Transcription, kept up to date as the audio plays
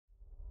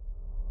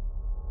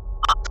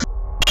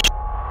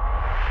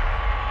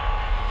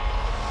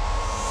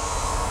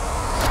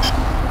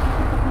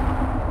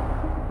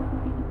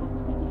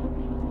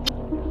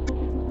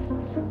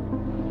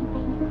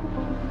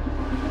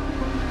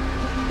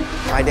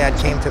My dad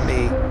came to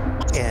me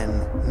in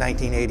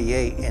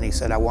 1988 and he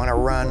said, I want to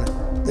run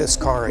this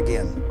car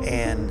again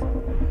and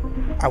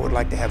I would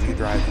like to have you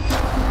drive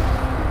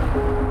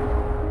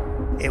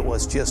it. It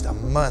was just a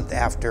month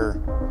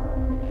after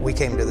we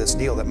came to this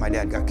deal that my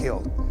dad got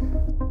killed.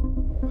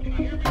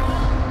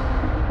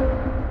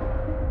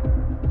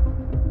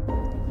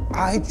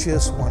 I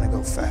just want to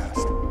go fast.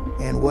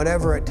 And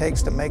whatever it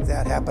takes to make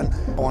that happen,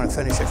 I want to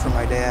finish it for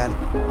my dad.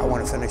 I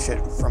want to finish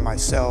it for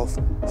myself,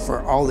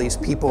 for all these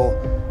people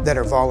that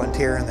are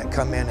volunteering, that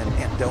come in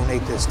and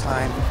donate this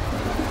time.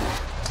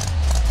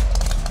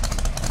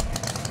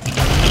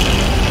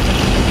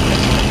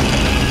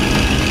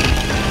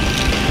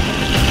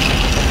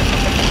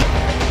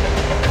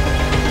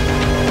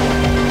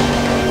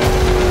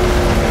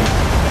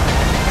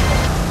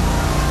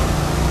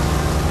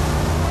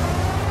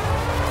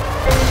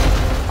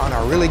 On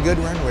a really good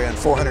run, we ran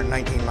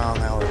 419 miles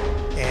an hour,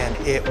 and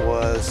it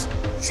was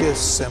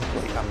just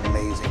simply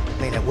amazing.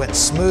 I mean, it went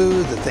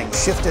smooth, the thing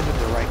shifted to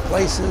the right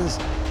places,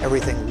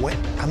 everything went,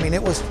 I mean,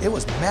 it was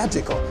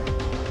magical.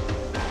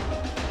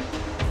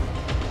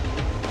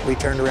 We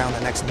turned around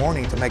the next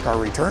morning to make our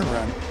return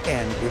run,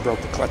 and we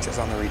broke the clutches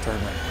on the return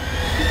run.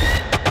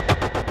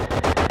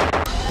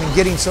 And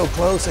getting so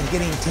close and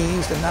getting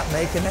teased and not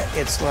making it,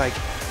 it's like,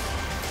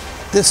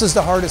 this is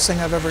the hardest thing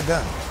I've ever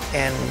done.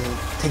 And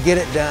to get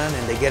it done,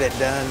 and to get it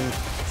done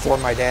for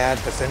my dad,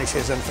 to finish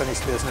his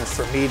unfinished business,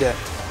 for me to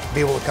be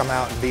able to come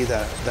out and be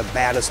the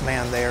baddest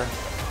man there.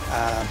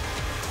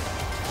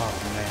 Oh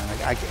man,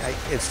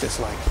 it's just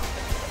like,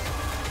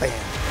 bam.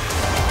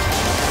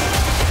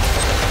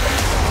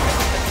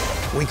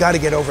 We got to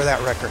get over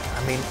that record.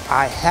 I mean,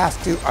 I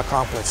have to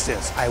accomplish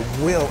this. I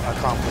will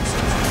accomplish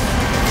this.